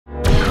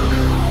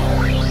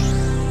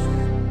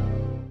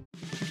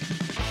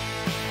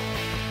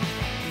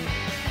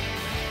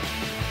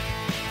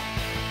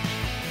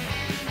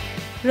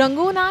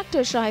Rangoon actor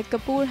Shahid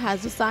Kapoor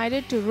has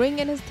decided to ring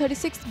in his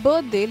 36th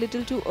birthday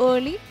little too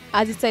early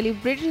as he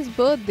celebrated his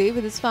birthday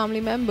with his family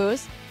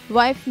members,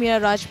 wife Mira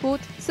Rajput,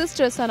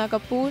 sister Sanah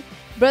Kapoor,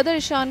 brother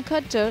Ishaan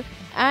Khattar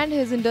and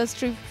his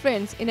industry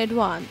friends in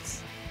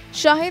advance.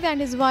 Shahid and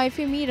his wife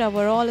Mira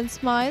were all in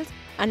smiles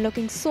and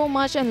looking so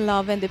much in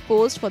love when they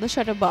posed for the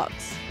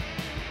shutterbox.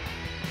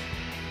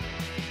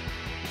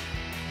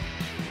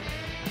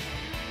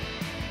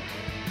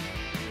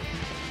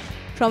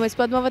 From his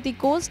Padmavati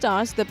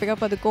co-stars Deepika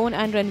Padukone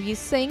and Ranveer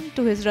Singh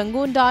to his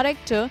Rangoon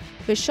director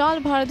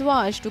Vishal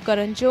Bharadwaj to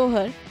Karan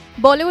Johar,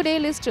 Bollywood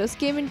A-listers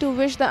came in to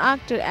wish the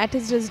actor at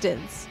his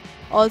residence.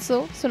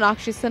 Also,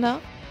 Sonakshi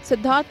Sinha,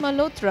 Siddharth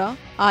Malhotra,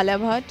 Alia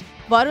Bhatt,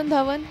 Varun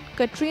Dhawan,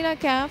 Katrina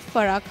Kaif,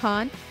 Farah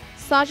Khan,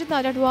 Sajid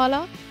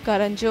Najadwala,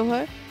 Karan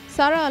Johar,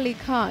 Sara Ali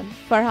Khan,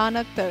 Farhan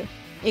Akhtar,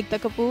 Ekta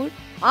Kapoor,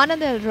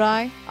 Anand L.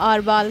 Rai, R.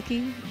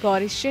 Balki,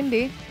 Gauri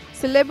Shinde,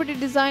 celebrity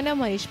designer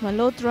Manish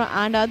Malhotra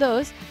and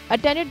others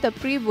attended the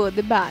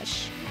pre-birthday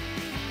bash.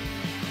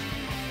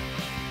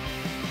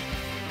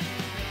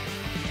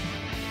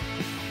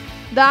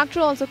 The actor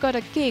also cut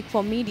a cake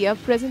for media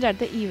present at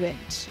the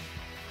event.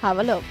 Have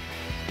a look.